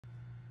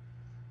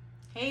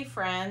Hey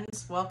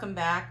friends, welcome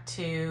back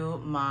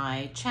to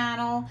my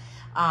channel.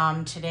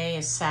 Today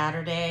is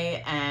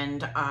Saturday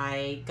and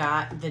I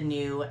got the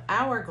new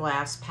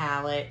Hourglass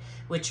palette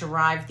which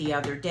arrived the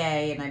other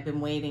day, and I've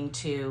been waiting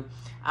to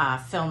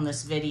film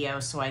this video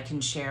so I can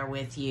share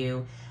with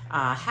you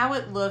how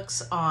it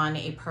looks on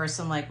a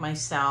person like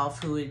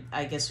myself who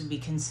I guess would be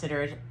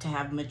considered to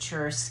have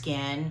mature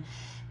skin.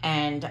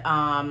 And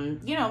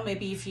you know,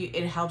 maybe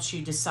it helps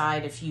you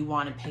decide if you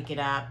want to pick it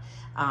up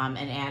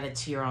and add it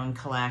to your own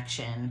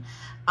collection.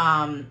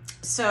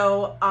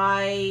 So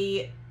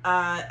I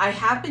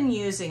have been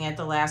using it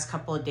the last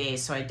couple of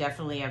days, so I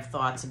definitely have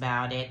thoughts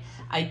about it.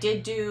 I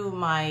did do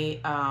my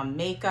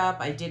makeup.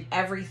 I did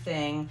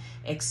everything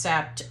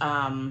except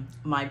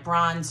my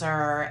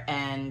bronzer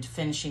and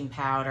finishing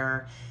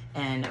powder,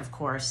 and of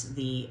course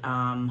the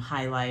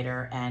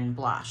highlighter and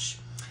blush.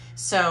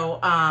 So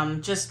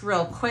just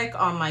real quick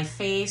on my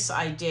face,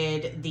 I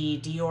did the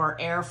Dior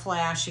Air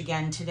Flash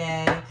again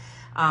today.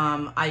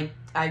 I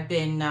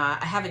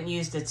haven't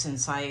used it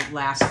since I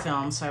last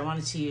filmed, so I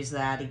wanted to use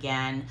that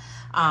again.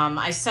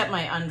 I set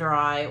my under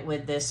eye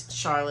with this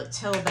Charlotte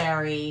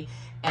Tilbury,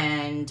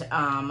 and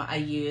I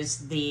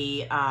used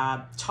the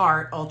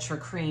Tarte Ultra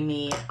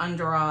Creamy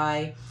Under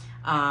Eye.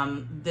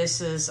 I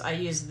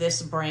use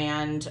this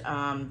brand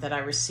that I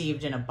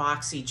received in a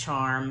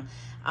BoxyCharm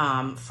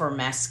for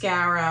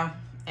mascara,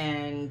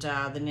 and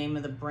the name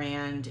of the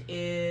brand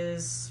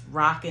is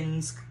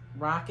Rockins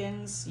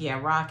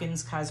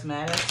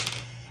Cosmetics.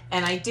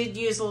 And I did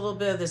use a little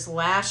bit of this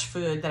lash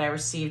food that I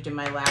received in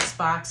my last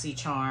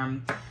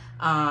BoxyCharm.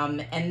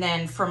 And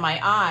then for my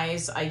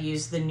eyes, I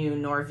used the new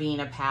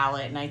Norvina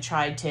palette, and I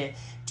tried to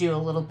do a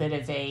little bit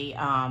of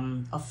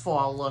a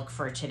fall look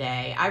for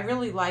today. I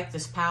really like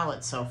this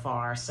palette so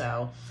far,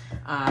 so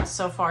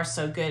far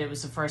so good. It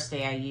was the first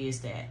day I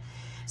used it.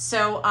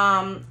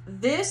 So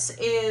this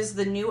is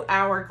the new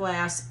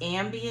Hourglass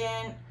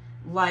Ambient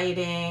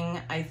lighting,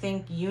 I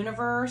think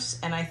Universe,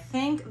 and I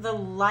think the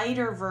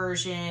lighter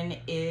version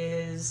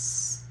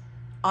is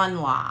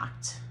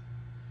Unlocked.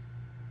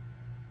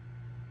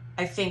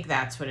 I think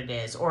that's what it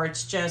is, or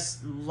it's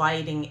just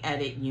Lighting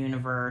Edit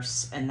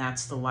Universe, and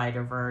that's the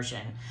lighter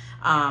version.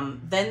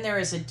 Then there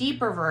is a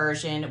deeper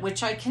version,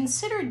 which I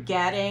considered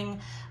getting,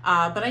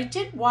 but I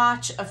did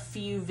watch a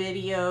few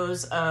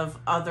videos of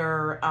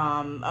other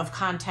of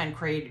content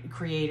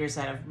creators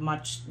that have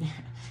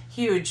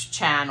huge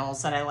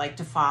channels that I like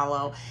to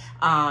follow,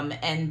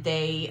 and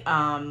they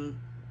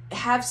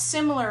have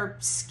similar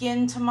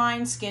skin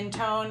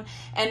tone,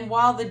 and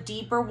while the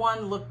deeper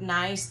one looked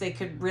nice, they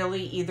could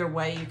really, either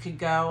way you could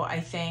go, I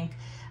think.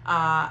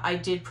 I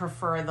did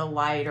prefer the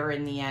lighter.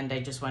 In the end, I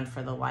just went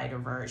for the lighter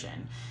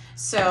version.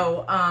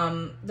 So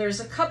there's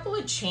a couple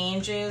of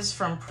changes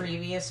from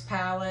previous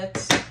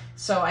palettes.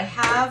 So I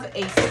have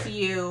a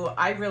few.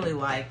 I really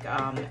like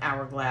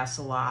Hourglass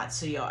a lot,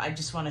 so I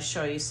just want to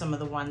show you some of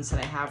the ones that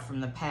I have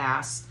from the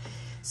past.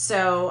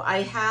 So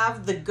I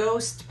have the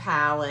Ghost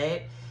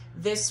palette.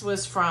 This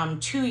was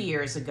from 2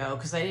 years ago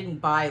because I didn't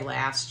buy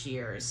last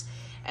year's,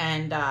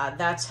 and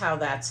that's how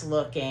that's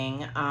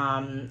looking.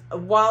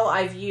 While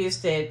I've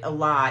used it a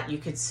lot, you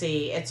could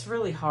see it's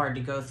really hard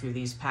to go through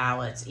these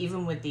palettes,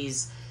 even with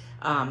these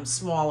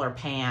smaller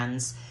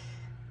pans.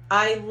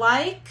 I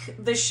like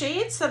the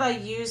shades that I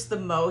use the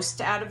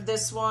most out of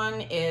this one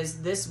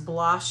is this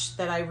blush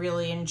that I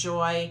really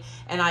enjoy,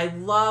 and I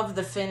love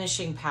the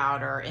finishing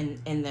powder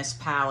in this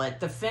palette.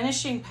 The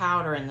finishing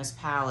powder in this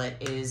palette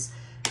is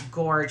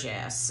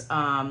gorgeous.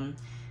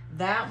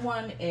 That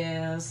one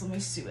is, let me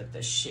see what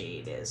the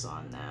shade is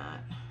on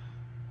that.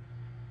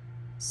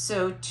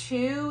 So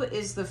 2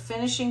 is the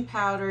finishing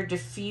powder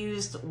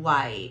diffused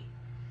light.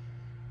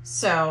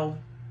 So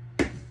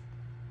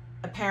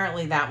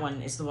apparently that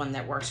one is the one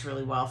that works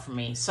really well for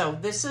me. So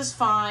this is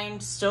fine,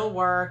 still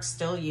works,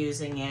 still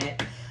using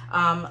it.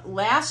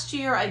 Last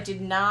year I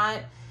did not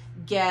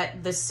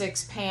get the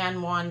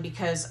 6-pan one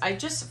because I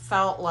just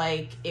felt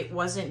like it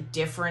wasn't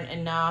different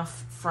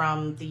enough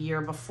from the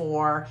year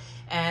before,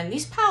 and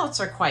these palettes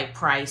are quite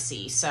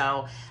pricey,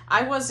 so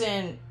I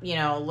wasn't, you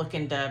know,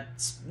 looking to,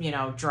 you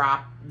know,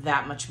 drop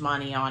that much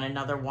money on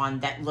another one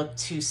that looked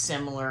too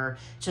similar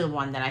to the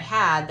one that I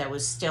had that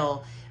was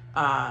still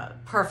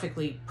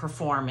perfectly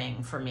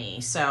performing for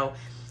me. So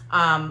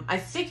I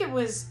think it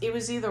was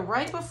either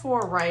right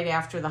before or right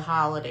after the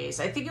holidays.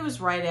 I think it was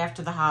right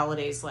after the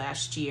holidays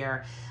last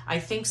year. I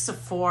think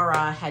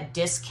Sephora had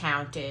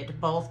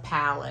discounted both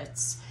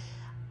palettes.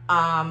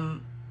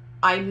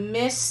 I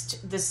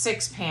missed the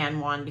 6-pan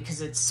one because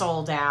it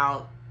sold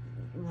out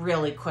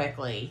really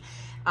quickly.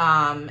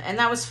 And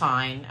that was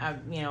fine.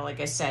 You know, like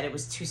I said, it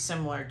was too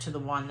similar to the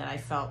one that I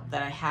felt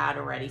that I had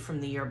already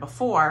from the year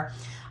before.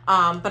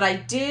 But I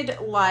did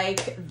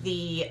like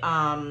the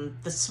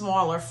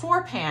smaller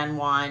 4-pan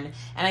one,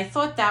 and I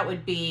thought that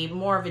would be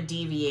more of a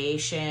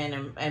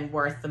deviation and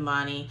worth the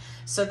money.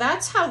 So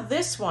that's how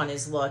this one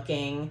is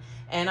looking,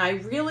 and I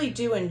really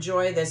do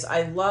enjoy this.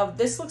 I love,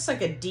 this looks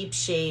like a deep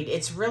shade.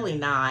 It's really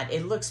not.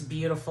 It looks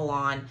beautiful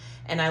on,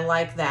 and I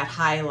like that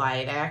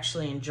highlight. I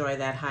actually enjoy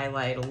that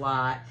highlight a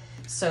lot.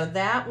 So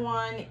that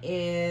one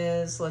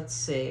is, let's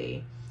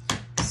see,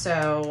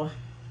 so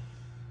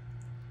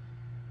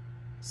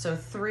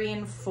 3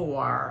 and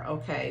 4.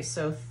 Okay,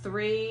 so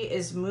 3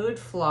 is Mood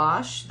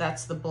Flush,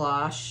 that's the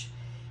blush.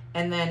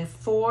 And then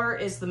 4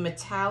 is the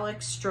Metallic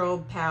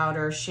Strobe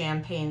Powder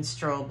Champagne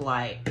Strobe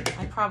Light.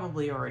 I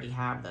probably already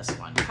have this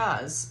one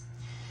because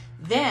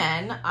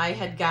then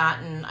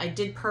I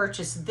did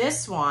purchase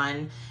this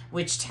one,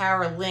 which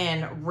Tara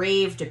Lynn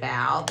raved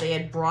about. They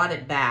had brought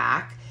it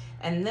back.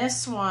 And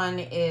this one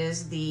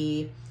is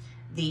the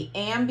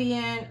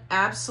Ambient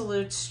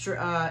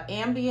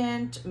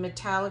Ambient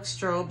Metallic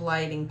Strobe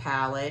Lighting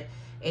Palette.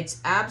 It's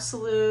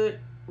Absolute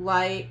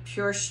Light,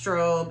 Pure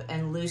Strobe,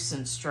 and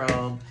Lucent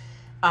Strobe.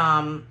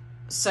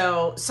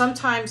 So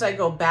sometimes I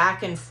go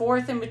back and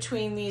forth in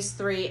between these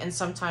three, and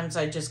sometimes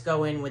I just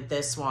go in with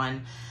this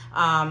one.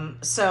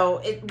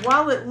 So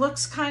while it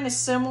looks kind of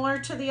similar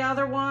to the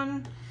other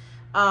one,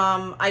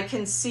 I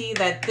can see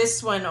that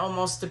this one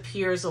almost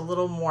appears a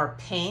little more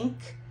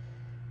pink.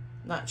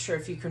 Not sure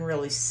if you can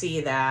really see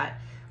that.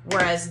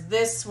 Whereas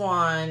this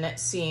one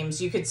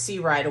seems, you could see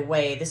right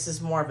away, this is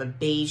more of a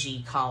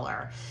beigey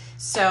color.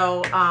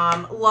 So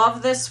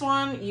love this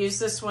one, use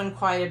this one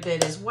quite a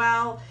bit as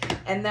well.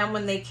 And then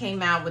when they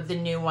came out with the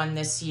new one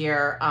this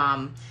year,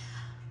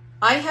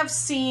 I have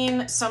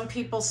seen some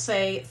people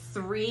say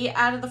 3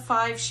 out of the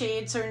 5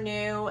 shades are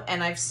new,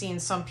 and I've seen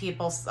some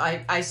people,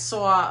 I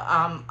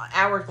saw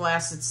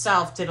Hourglass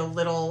itself did a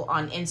little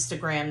on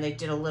Instagram, they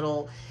did a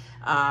little,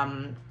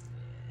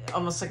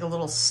 almost like a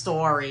little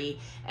story,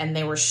 and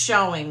they were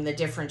showing the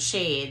different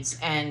shades,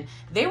 and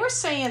they were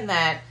saying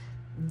that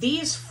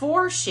these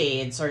 4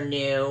 shades are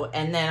new,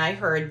 and then I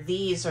heard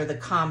these are the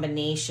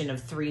combination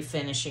of 3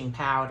 finishing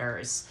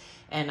powders,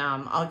 and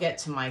I'll get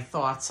to my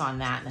thoughts on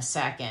that in a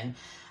second.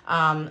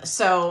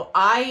 So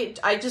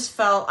I just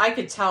felt, I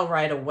could tell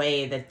right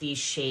away that these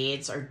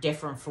shades are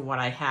different from what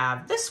I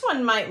have. This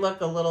one might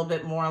look a little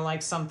bit more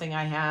like something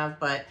I have,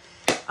 but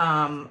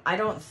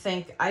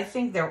I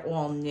think they're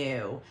all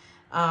new.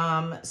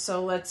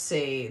 So let's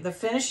see, the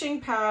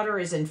finishing powder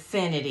is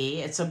Infinity.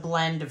 It's a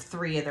blend of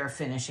 3 of their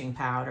finishing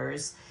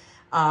powders.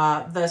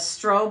 The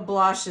strobe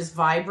blush is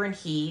Vibrant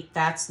Heat.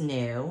 That's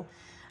new.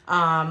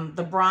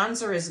 The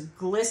bronzer is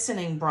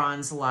Glistening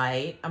Bronze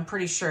Light. I'm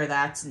pretty sure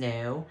that's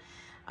new.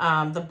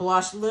 The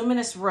blush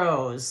Luminous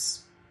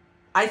Rose.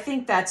 I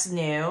think that's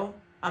new.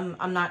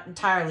 I'm not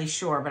entirely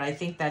sure, but I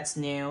think that's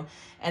new.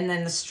 And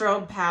then the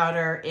strobe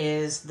powder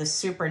is the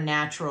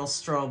Supernatural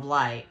Strobe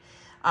Light.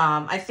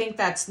 I think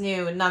that's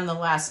new.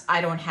 Nonetheless,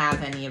 I don't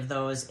have any of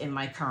those in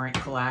my current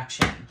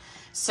collection.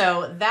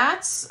 So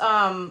that's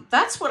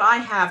what I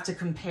have to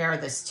compare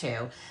this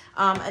to.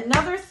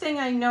 Another thing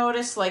I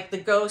noticed, like the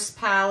Ghost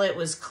palette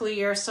was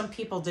clear. Some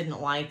people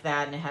didn't like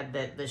that, and it had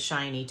the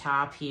shiny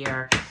top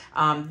here.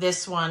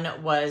 This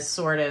one was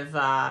sort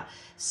of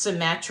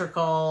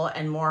symmetrical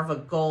and more of a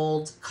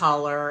gold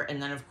color.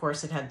 And then, of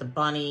course, it had the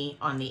bunny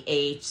on the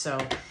H. So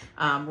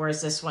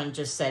whereas this one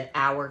just said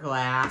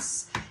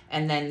Hourglass.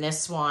 And then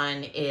this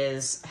one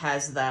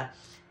has the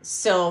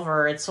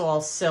silver. It's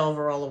all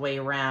silver all the way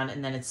around.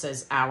 And then it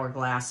says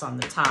Hourglass on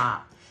the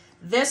top.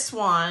 This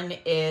one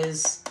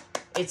is,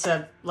 it's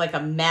like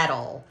a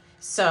metal.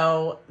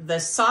 So the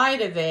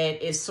side of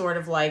it is sort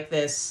of like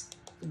this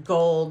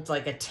gold,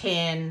 like a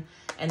tin.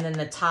 And then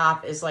the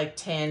top is like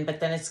tin. But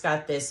then it's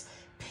got this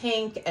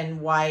pink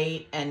and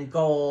white and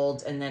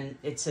gold. And then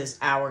it says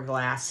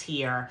Hourglass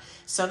here.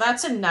 So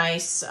that's a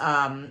nice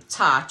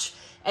touch.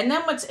 And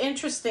then what's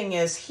interesting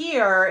is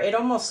here, it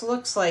almost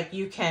looks like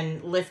you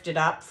can lift it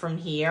up from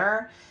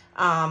here,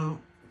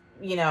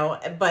 you know,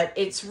 but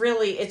it's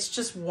really, it's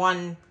just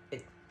one,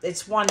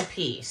 it's one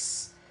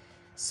piece.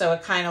 So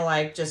it kind of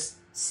like just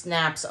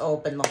snaps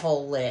open the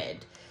whole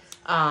lid.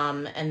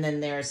 And then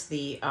there's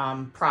the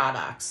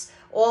products.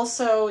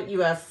 Also,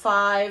 you have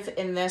 5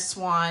 in this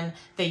one.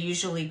 They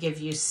usually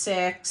give you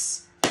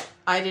 6.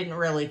 I didn't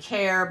really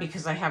care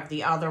because I have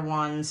the other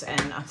ones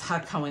and I'm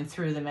not going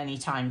through them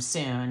anytime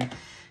soon.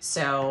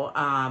 So,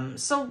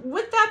 so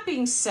with that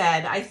being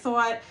said, I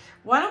thought,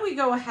 why don't we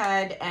go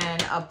ahead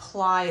and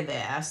apply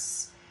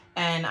this?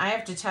 And I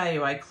have to tell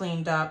you, I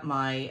cleaned up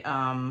my,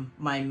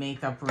 my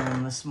makeup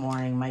room this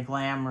morning, my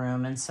glam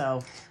room. And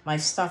so my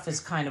stuff is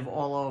kind of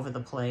all over the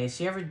place.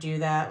 You ever do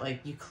that?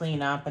 Like you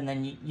clean up and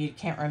then you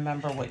can't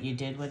remember what you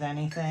did with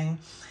anything.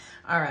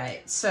 All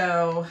right.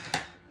 So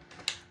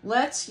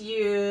let's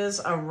use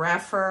a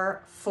Rephr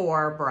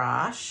 4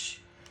 brush.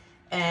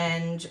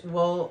 And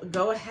we'll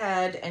go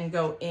ahead and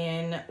go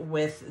in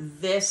with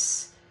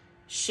this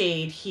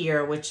shade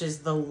here, which is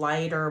the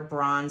lighter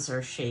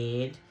bronzer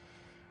shade.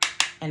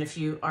 And if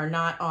you are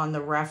not on the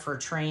Rephr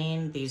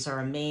train, these are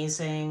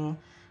amazing.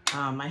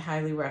 I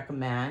highly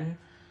recommend.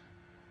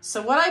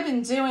 So what I've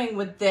been doing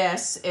with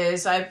this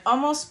is I've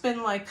almost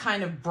been like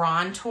kind of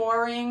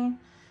bronzing.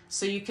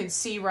 So you can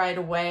see right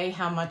away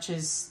how much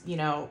is, you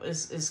know,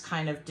 is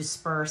kind of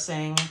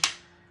dispersing.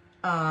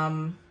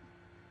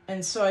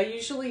 And so I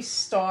usually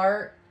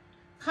start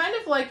kind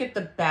of like at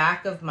the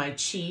back of my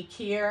cheek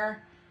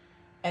here.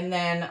 And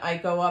then I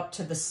go up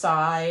to the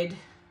side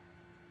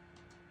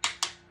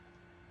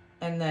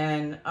and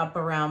then up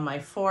around my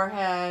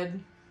forehead,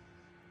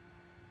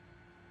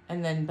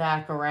 and then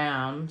back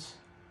around.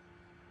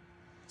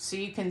 So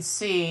you can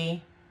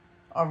see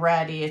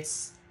already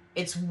it's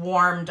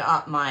warmed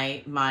up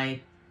my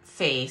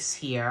face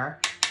here.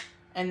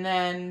 And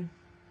then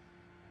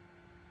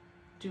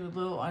do a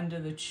little under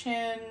the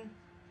chin.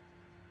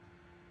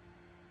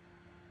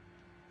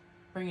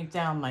 Bring it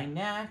down my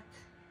neck.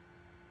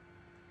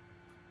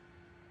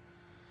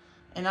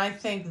 And I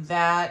think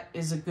that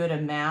is a good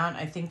amount.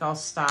 I think I'll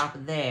stop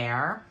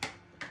there.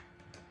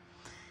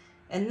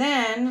 And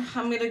then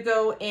I'm gonna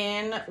go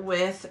in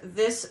with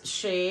this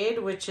shade,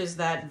 which is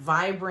that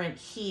Vibrant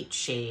Heat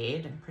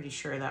shade. I'm pretty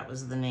sure that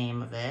was the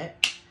name of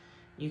it.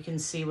 You can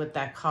see what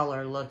that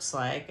color looks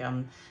like.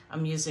 I'm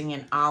using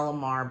an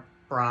Alamar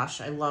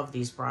brush. I love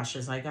these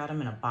brushes. I got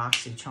them in a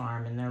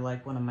BoxyCharm, and they're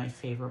like one of my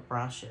favorite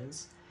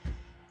brushes.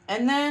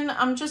 And then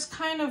I'm just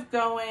kind of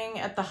going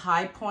at the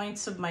high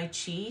points of my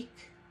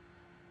cheek.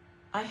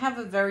 I have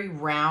a very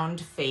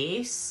round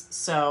face,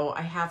 so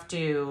I have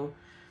to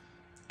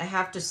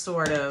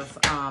sort of,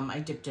 I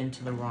dipped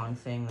into the wrong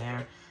thing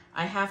there.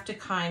 I have to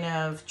kind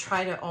of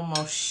try to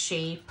almost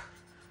shape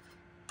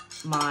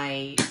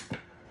my,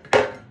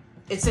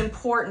 it's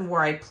important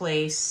where I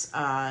place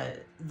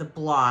the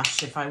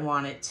blush if I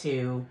want it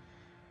to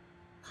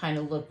kind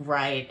of look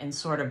right and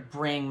sort of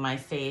bring my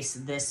face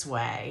this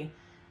way.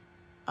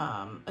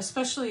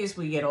 Especially as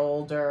we get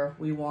older,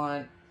 we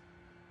don't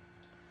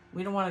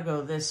want to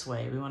go this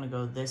way. We want to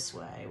go this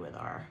way with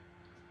our...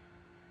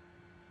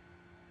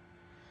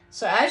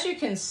 So as you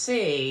can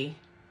see,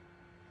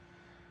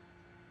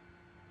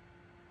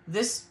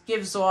 this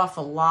gives off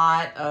a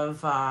lot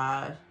of,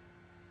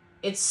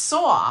 it's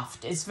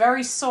soft, it's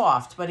very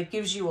soft, but it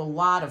gives you a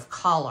lot of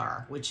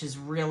color, which is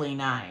really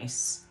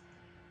nice.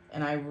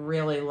 And I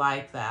really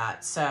like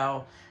that.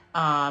 So,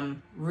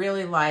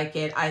 really like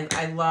it.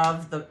 I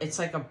love it's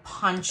like a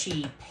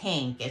punchy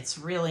pink. It's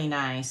really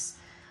nice.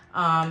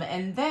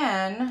 And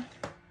then,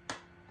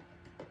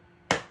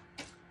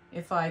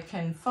 if I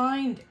can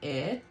find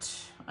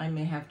it, I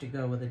may have to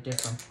go with a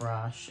different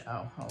brush.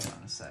 Oh, hold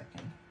on a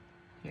second.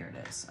 Here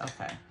it is.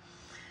 Okay.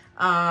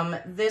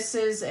 This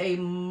is a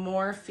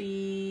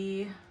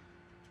Morphe.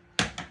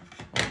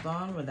 Hold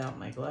on, without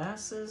my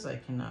glasses, I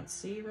cannot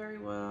see very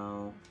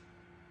well.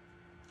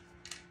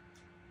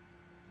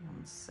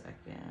 1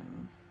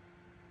 second.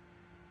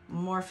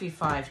 Morphe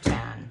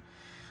 510.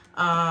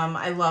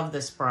 I love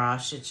this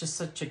brush. It's just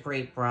such a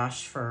great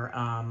brush for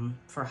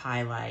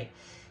highlight.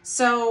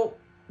 So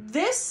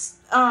this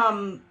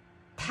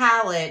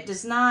palette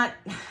does not,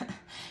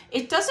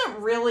 it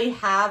doesn't really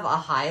have a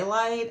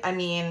highlight. I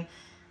mean,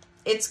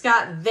 it's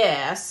got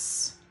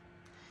this,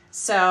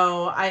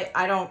 so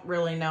I don't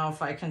really know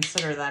if I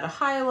consider that a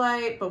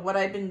highlight, but what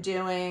I've been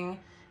doing,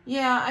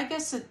 yeah, I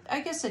guess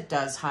it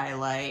does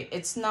highlight.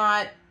 It's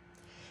not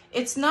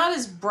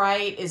as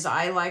bright as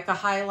I like a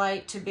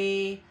highlight to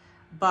be,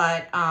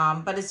 but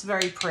it's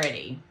very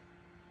pretty.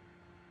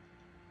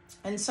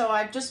 And so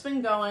I've just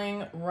been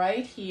going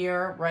right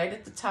here, right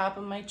at the top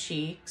of my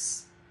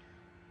cheeks.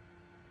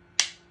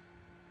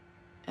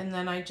 And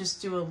then I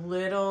just do a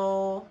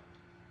little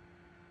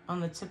on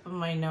the tip of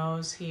my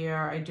nose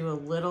here. I do a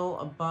little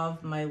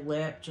above my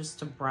lip just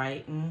to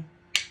brighten.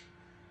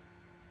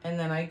 And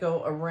then I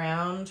go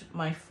around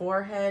my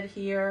forehead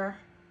here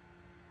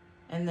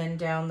and then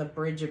down the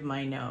bridge of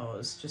my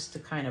nose just to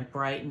kind of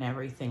brighten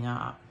everything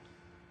up.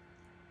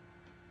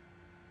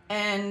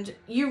 And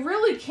you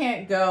really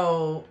can't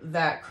go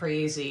that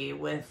crazy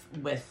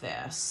with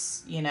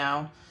this, you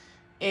know.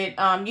 It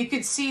you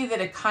could see that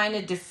it kind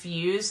of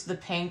diffused the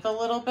pink a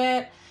little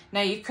bit.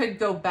 Now you could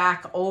go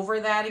back over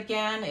that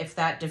again if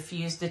that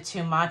diffused it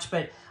too much,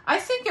 but I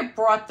think it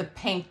brought the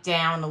pink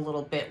down a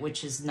little bit,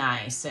 which is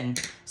nice. And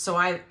so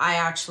I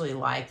actually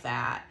like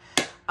that.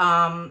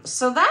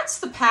 So that's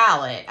the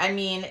palette. I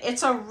mean,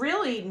 it's a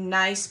really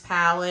nice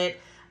palette.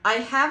 I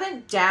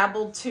haven't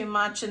dabbled too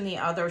much in the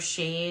other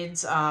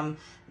shades.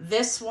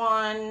 This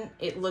one,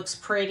 it looks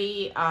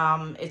pretty.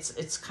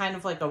 It's kind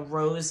of like a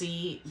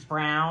rosy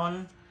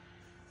brown.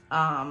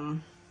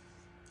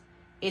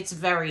 It's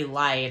very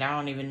light. I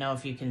don't even know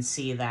if you can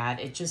see that.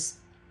 It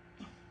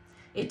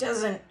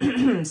doesn't,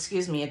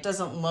 excuse me, it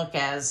doesn't look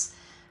as,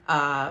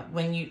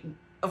 when you,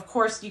 of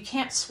course, you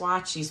can't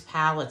swatch these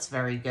palettes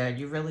very good.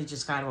 You really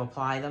just got to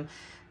apply them.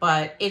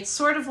 But it's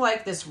sort of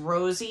like this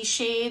rosy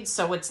shade.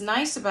 So what's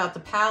nice about the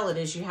palette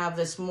is you have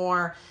this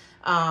more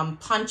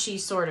punchy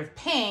sort of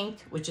pink,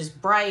 which is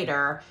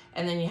brighter,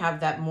 and then you have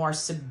that more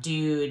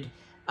subdued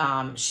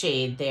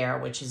shade there,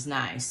 which is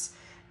nice.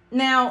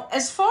 Now,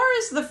 as far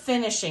as the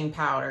finishing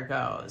powder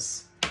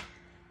goes,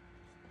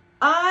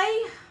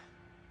 I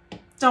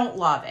don't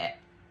love it.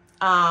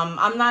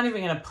 I'm not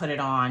even going to put it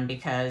on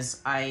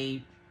because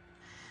I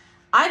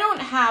don't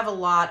have a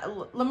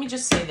lot, let me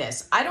just say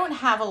this. I don't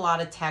have a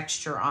lot of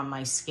texture on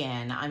my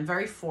skin. I'm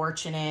very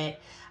fortunate.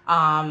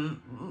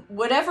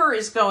 Whatever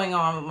is going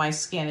on with my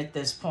skin at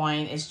this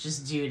point is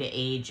just due to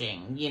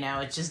aging. You know,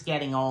 it's just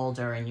getting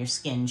older and your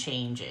skin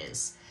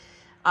changes.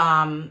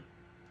 And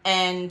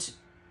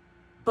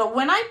But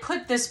when I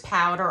put this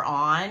powder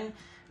on,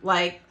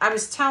 like I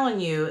was telling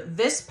you,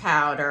 this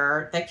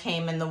powder that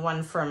came in the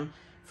one from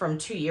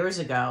 2 years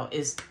ago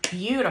is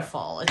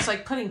beautiful. It's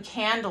like putting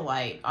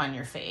candlelight on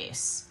your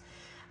face.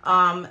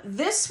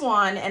 This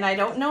one, and I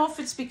don't know if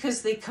it's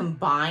because they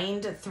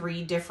combined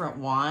 3 different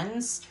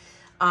ones,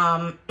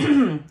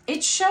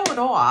 it showed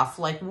off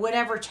like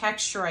whatever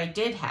texture I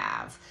did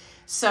have.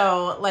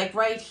 So like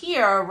right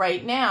here,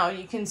 right now,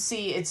 you can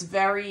see it's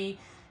very,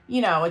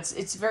 you know,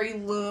 it's very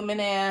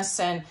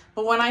luminous.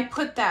 But when I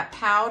put that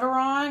powder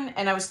on,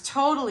 and I was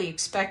totally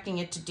expecting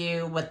it to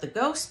do what the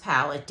Ghost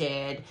palette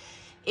did,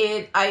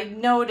 I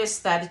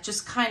noticed that it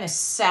just kind of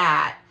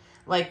sat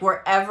like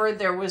wherever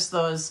there was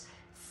those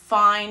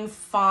fine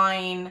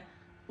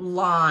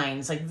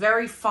lines, like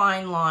very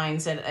fine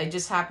lines that I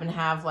just happen to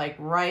have like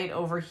right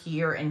over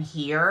here and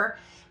here.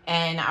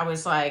 And I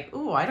was like,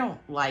 ooh, I don't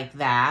like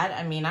that.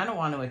 I mean, I don't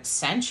want to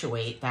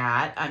accentuate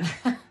that.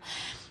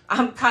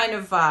 I'm kind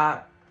of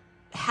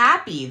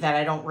happy that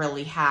I don't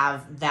really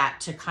have that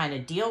to kind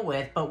of deal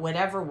with, but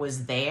whatever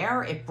was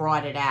there, it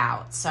brought it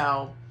out.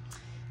 So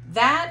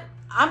that,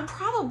 I'm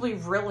probably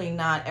really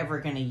not ever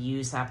going to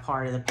use that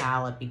part of the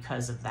palette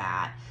because of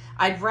that.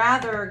 I'd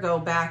rather go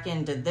back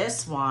into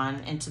this one,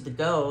 into the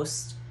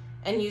Ghost,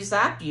 and use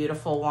that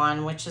beautiful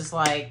one, which is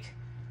like,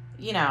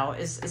 you know,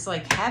 is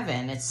like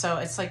heaven. It's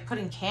like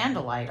putting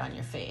candlelight on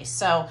your face.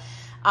 So,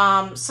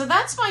 so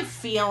that's my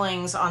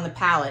feelings on the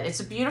palette. It's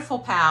a beautiful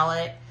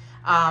palette.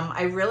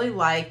 I really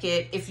like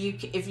it. If you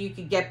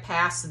could get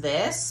past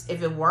this,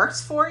 if it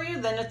works for you,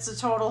 then it's a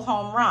total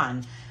home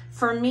run.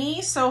 For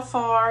me, so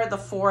far, the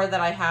 4 that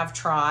I have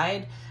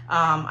tried,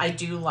 I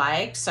do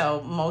like,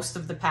 so most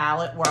of the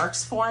palette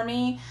works for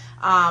me.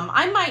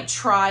 I might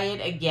try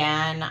it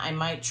again. I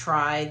might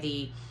try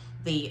the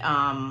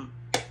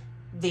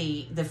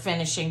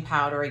finishing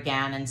powder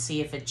again and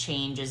see if it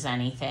changes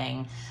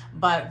anything.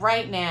 But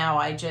right now,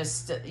 I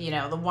just, you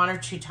know, the 1 or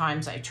 2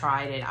 times I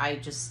tried it,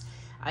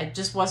 it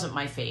just wasn't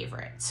my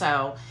favorite.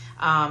 So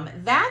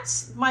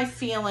that's my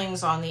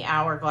feelings on the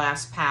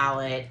Hourglass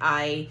palette.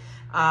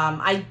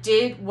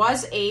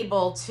 Was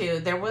able to,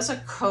 there was a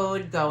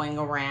code going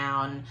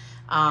around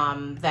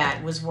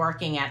that was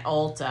working at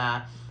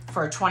Ulta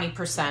for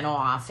 20%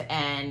 off,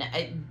 and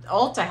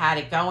Ulta had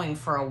it going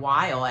for a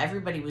while.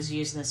 Everybody was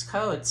using this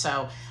code,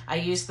 so I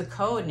used the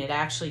code and it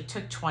actually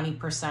took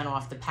 20%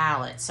 off the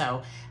palette.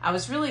 So I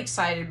was really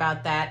excited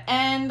about that,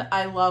 and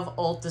I love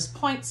Ulta's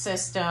point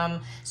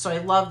system, so I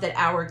love that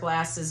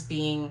Hourglass is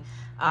being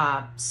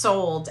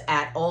sold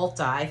at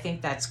Ulta. I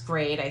think that's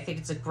great. I think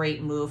it's a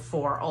great move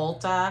for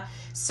Ulta.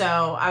 So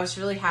I was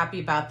really happy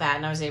about that,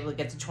 and I was able to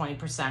get the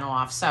 20%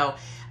 off. So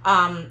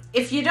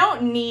if you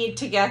don't need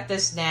to get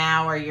this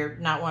now, or you're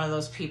not one of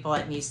those people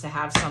that needs to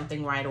have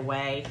something right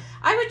away,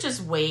 I would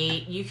just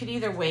wait. You could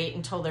either wait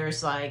until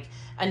there's like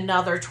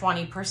another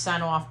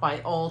 20% off by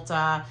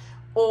Ulta,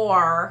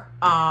 or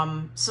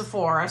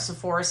Sephora.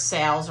 Sephora's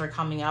sales are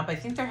coming up. I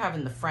think they're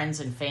having the Friends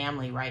and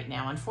Family right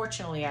now.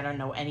 Unfortunately, I don't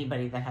know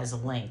anybody that has a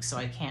link, so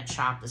I can't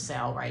shop the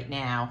sale right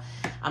now.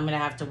 I'm gonna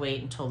have to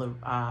wait until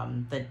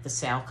the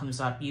sale comes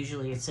up.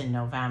 Usually it's in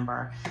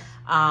November.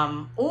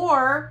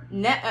 Or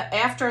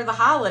after the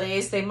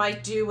holidays, they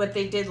might do what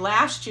they did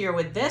last year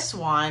with this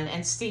one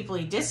and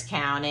steeply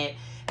discount it,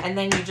 and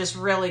then you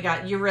really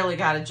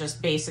got to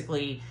just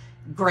basically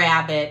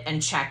grab it and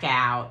check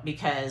out,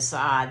 because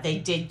they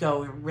did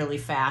go really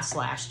fast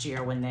last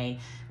year when they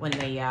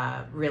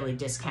really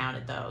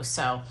discounted those.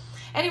 So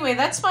anyway,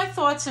 that's my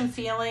thoughts and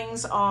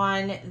feelings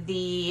on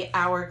the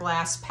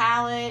Hourglass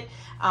palette.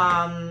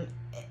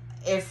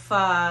 If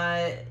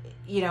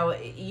you know,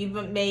 you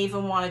may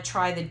even want to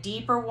try the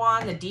deeper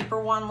one. The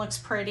deeper one looks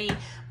pretty,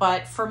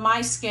 but for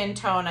my skin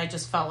tone, I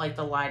just felt like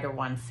the lighter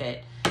one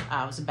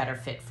was a better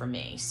fit for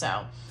me.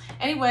 So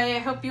anyway, I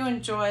hope you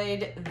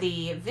enjoyed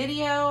the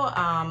video,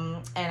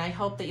 and I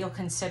hope that you'll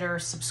consider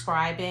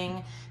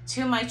subscribing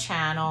to my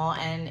channel.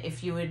 And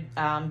if you would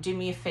do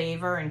me a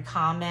favor and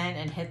comment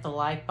and hit the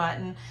like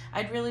button,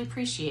 I'd really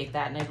appreciate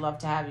that, and I'd love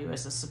to have you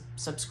as a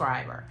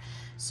subscriber.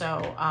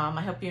 So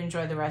I hope you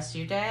enjoy the rest of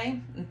your day,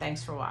 and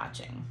thanks for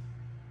watching.